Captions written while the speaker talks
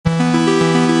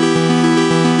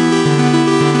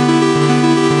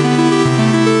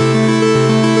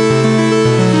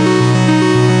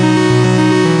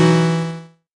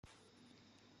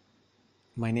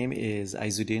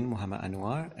Aizuddin Muhammad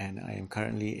Anwar, and I am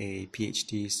currently a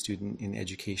PhD student in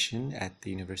education at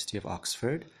the University of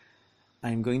Oxford.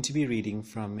 I'm going to be reading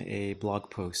from a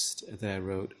blog post that I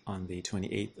wrote on the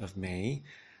 28th of May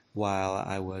while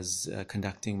I was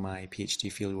conducting my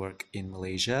PhD fieldwork in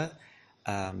Malaysia,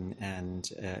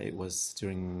 and it was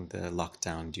during the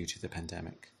lockdown due to the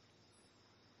pandemic.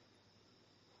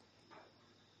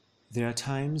 There are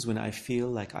times when I feel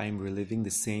like I am reliving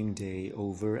the same day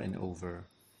over and over.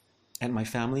 At my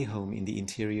family home in the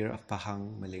interior of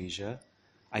Pahang, Malaysia,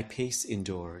 I pace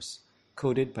indoors,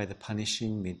 coated by the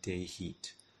punishing midday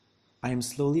heat. I am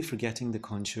slowly forgetting the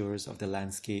contours of the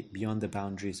landscape beyond the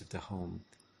boundaries of the home.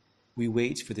 We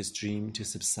wait for this dream to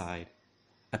subside.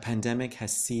 A pandemic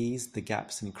has seized the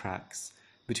gaps and cracks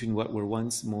between what were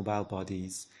once mobile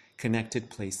bodies, connected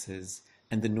places,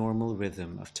 and the normal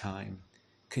rhythm of time,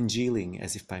 congealing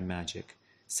as if by magic,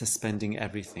 suspending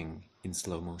everything in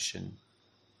slow motion.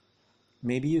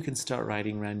 Maybe you can start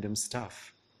writing random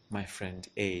stuff, my friend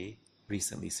A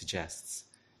recently suggests,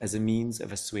 as a means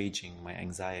of assuaging my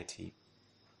anxiety.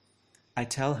 I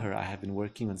tell her I have been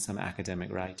working on some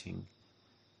academic writing.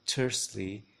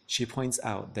 Tersely, she points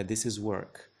out that this is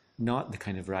work, not the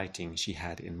kind of writing she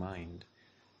had in mind.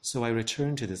 So I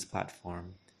return to this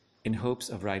platform in hopes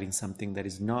of writing something that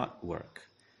is not work,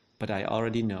 but I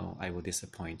already know I will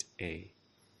disappoint A.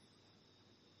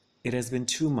 It has been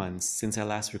 2 months since I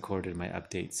last recorded my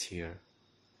updates here.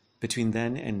 Between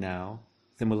then and now,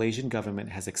 the Malaysian government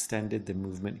has extended the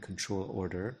Movement Control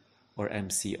Order, or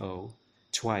MCO,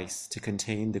 twice to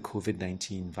contain the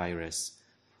COVID-19 virus,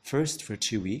 first for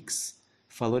 2 weeks,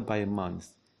 followed by a month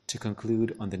to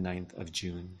conclude on the 9th of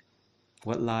June.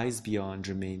 What lies beyond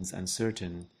remains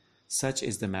uncertain, such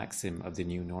is the maxim of the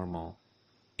new normal.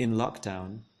 In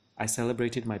lockdown, I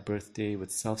celebrated my birthday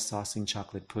with self-saucing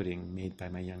chocolate pudding made by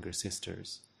my younger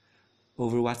sisters.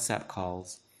 Over WhatsApp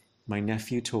calls, my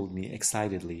nephew told me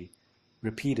excitedly,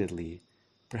 repeatedly,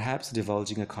 perhaps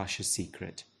divulging a cautious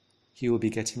secret, he will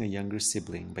be getting a younger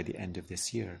sibling by the end of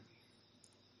this year.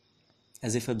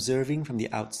 As if observing from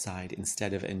the outside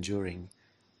instead of enduring,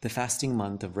 the fasting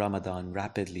month of Ramadan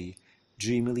rapidly,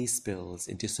 dreamily spills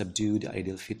into subdued Eid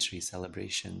al-Fitr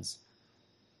celebrations.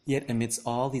 Yet amidst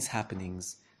all these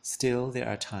happenings, still there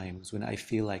are times when I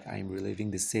feel like I am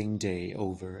reliving the same day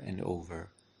over and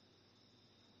over.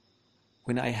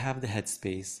 When I have the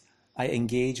headspace, I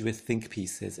engage with think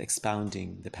pieces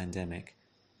expounding the pandemic.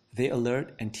 They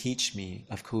alert and teach me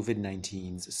of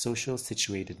COVID-19's social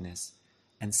situatedness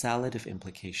and salad of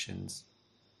implications.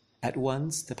 At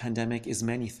once, the pandemic is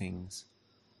many things: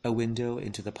 a window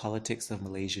into the politics of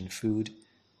Malaysian food,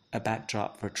 a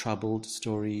backdrop for troubled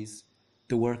stories,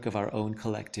 the work of our own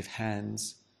collective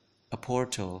hands, a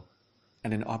portal,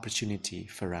 and an opportunity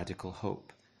for radical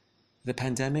hope. The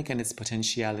pandemic and its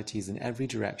potentialities in every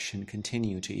direction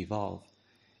continue to evolve.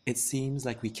 It seems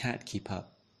like we can't keep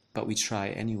up, but we try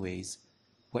anyways.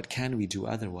 What can we do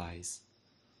otherwise?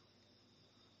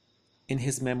 In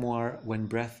his memoir, When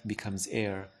Breath Becomes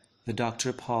Air, the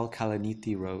Dr. Paul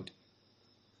Kalanithi wrote,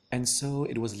 "And so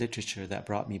it was literature that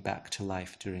brought me back to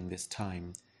life during this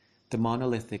time. The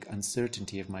monolithic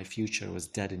uncertainty of my future was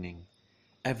deadening.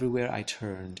 Everywhere I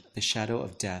turned, the shadow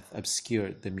of death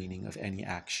obscured the meaning of any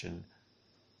action.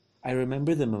 I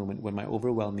remember the moment when my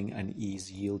overwhelming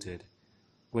unease yielded,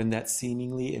 when that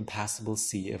seemingly impassable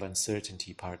sea of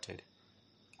uncertainty parted.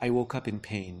 I woke up in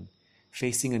pain,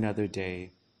 facing another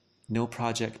day. No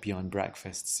project beyond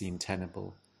breakfast seemed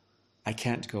tenable. I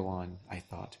can't go on, I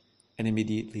thought, and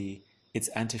immediately its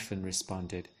antiphon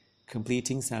responded,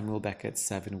 completing Samuel Beckett's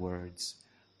 7 words,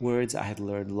 words I had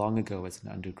learned long ago as an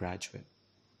undergraduate.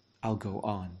 I'll go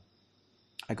on.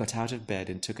 I got out of bed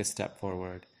and took a step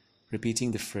forward, repeating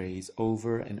the phrase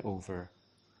over and over.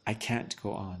 I can't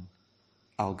go on.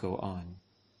 I'll go on.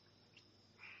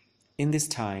 In this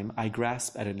time, I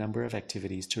grasped at a number of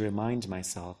activities to remind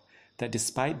myself that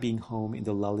despite being home in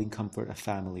the lulling comfort of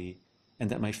family, and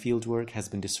that my fieldwork has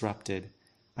been disrupted,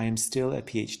 I am still a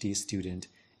PhD student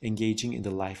engaging in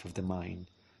the life of the mind,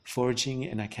 forging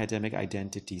an academic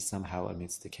identity somehow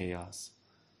amidst the chaos.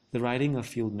 The writing of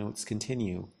field notes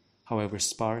continue, however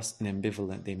sparse and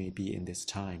ambivalent they may be in this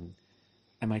time.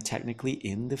 Am I technically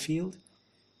in the field?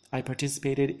 I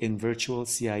participated in virtual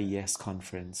CIES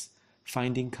conference,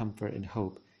 finding comfort and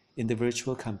hope in the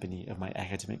virtual company of my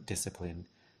academic discipline,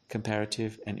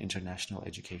 comparative and international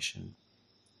education.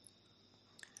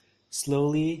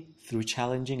 Slowly, through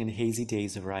challenging and hazy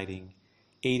days of writing,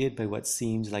 aided by what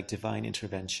seemed like divine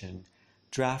intervention,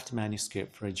 draft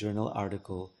manuscript for a journal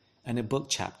article and a book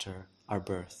chapter are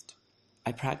birthed.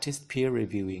 I practiced peer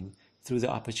reviewing through the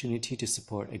opportunity to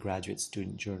support a graduate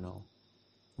student journal.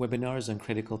 webinars on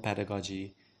critical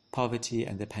pedagogy, poverty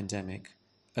and the pandemic,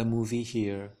 a movie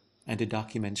here and a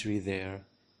documentary there.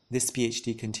 This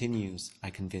PhD continues,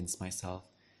 I convince myself,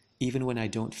 even when I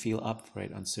don't feel up for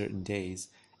it on certain days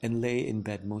and lay in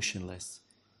bed motionless,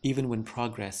 even when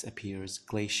progress appears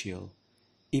glacial,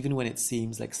 even when it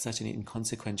seems like such an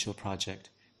inconsequential project,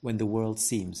 when the world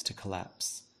seems to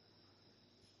collapse.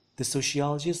 The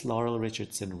sociologist Laurel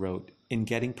Richardson wrote, in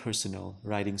Getting Personal,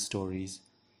 Writing Stories,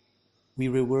 "We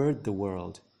reword the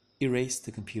world, erase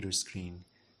the computer screen,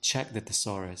 check the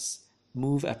thesaurus,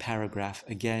 move a paragraph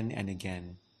again and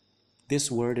again.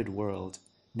 This worded world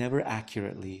never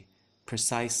accurately,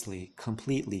 precisely,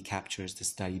 completely captures the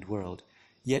studied world,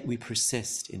 yet we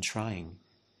persist in trying.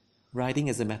 Writing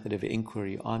as a method of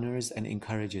inquiry honors and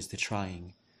encourages the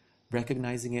trying,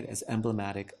 recognizing it as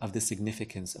emblematic of the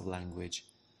significance of language.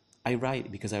 I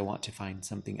write because I want to find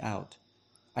something out.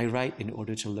 I write in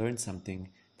order to learn something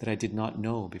that I did not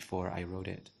know before I wrote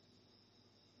it."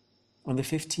 On the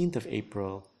 15th of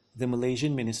April, the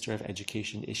Malaysian Minister of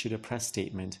Education issued a press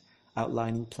statement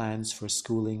outlining plans for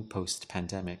schooling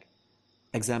post-pandemic.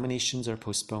 Examinations are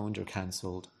postponed or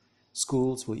cancelled.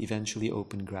 Schools will eventually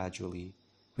open gradually,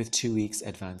 with 2 weeks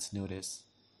advance notice.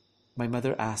 My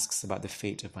mother asks about the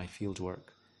fate of my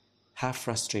fieldwork. Half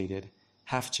frustrated,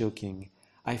 half joking,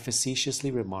 I facetiously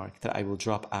remark that I will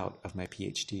drop out of my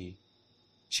PhD.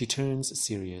 She turns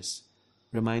serious,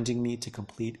 reminding me to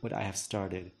complete what I have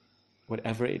started,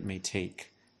 whatever it may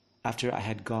take, after I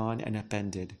had gone and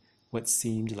upended what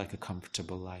seemed like a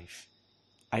comfortable life.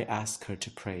 I ask her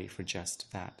to pray for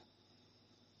just that.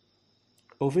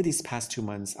 Over these past 2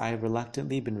 months, I have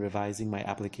reluctantly been revising my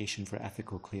application for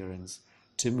ethical clearance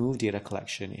to move data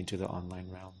collection into the online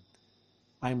realm.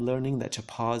 I am learning that to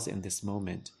pause in this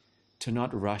moment, to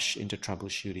not rush into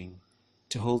troubleshooting,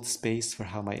 to hold space for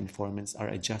how my informants are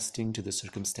adjusting to the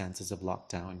circumstances of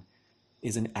lockdown,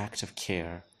 is an act of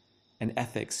care, an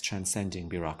ethics transcending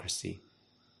bureaucracy.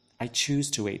 I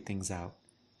choose to wait things out.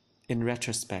 In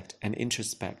retrospect and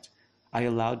introspect, I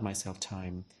allowed myself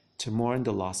time to mourn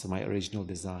the loss of my original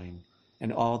design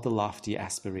and all the lofty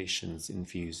aspirations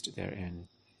infused therein.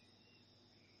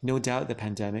 No doubt the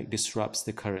pandemic disrupts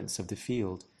the currents of the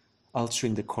field,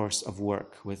 altering the course of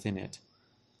work within it.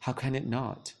 How can it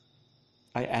not?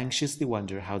 I anxiously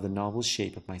wonder how the novel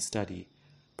shape of my study,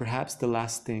 perhaps the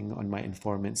last thing on my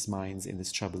informants' minds in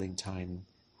this troubling time,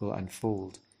 will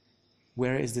unfold.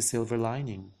 Where is the silver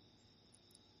lining?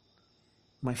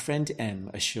 My friend M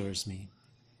assures me,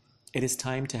 it is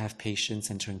time to have patience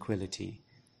and tranquility,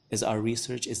 as our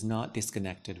research is not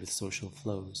disconnected with social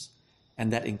flows,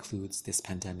 and that includes this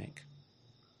pandemic.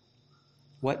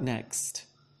 What next?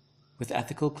 With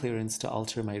ethical clearance to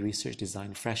alter my research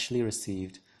design freshly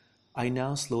received, I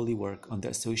now slowly work on the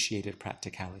associated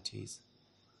practicalities.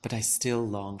 But I still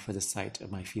long for the sight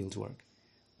of my fieldwork.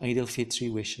 Eid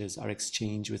al-Fitr wishes are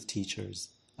exchanged with teachers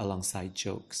alongside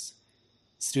jokes.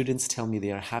 Students tell me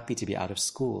they are happy to be out of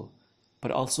school,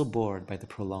 but also bored by the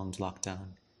prolonged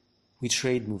lockdown. We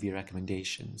trade movie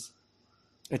recommendations.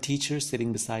 A teacher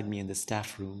sitting beside me in the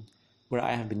staff room, where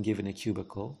I have been given a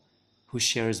cubicle, who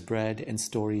shares bread and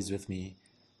stories with me,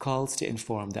 calls to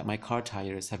inform that my car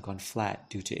tires have gone flat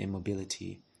due to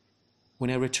immobility.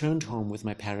 When I returned home with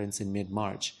my parents in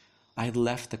mid-March, I had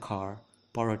left the car,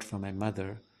 borrowed from my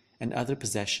mother, and other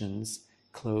possessions,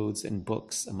 clothes and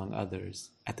books, among others,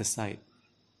 at the site.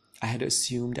 I had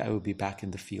assumed I would be back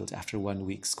in the field after 1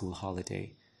 week school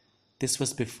holiday. This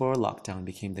was before lockdown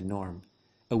became the norm.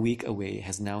 A week away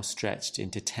has now stretched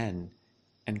into 10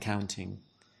 and counting.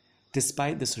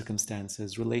 Despite the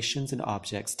circumstances, relations and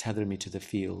objects tether me to the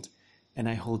field, and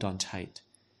I hold on tight.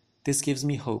 This gives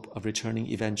me hope of returning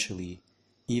eventually,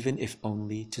 even if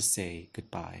only to say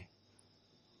goodbye.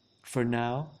 For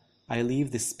now, I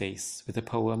leave this space with a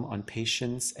poem on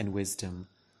patience and wisdom,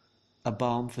 a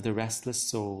balm for the restless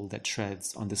soul that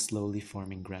treads on the slowly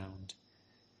forming ground.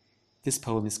 This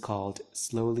poem is called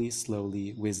Slowly,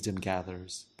 Slowly Wisdom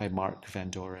Gathers by Mark Van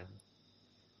Doren.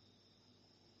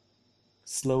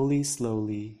 Slowly,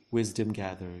 slowly wisdom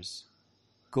gathers,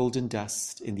 golden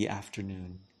dust in the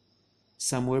afternoon,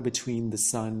 somewhere between the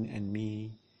sun and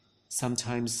me,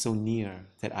 sometimes so near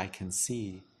that I can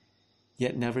see,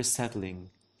 yet never settling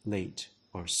late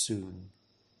or soon.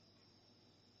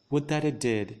 Would that it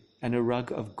did, and a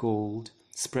rug of gold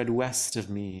spread west of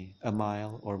me 1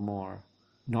 mile or more,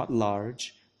 not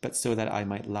large, but so that I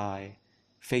might lie,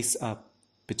 face up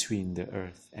between the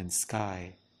earth and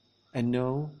sky, and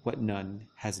know what none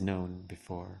has known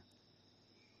before.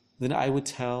 Then I would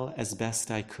tell as best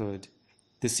I could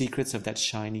the secrets of that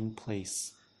shining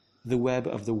place, the web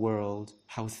of the world,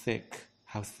 how thick,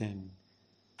 how thin,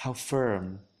 how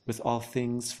firm, with all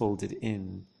things folded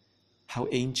in, how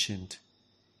ancient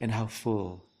and how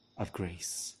full of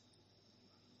grace.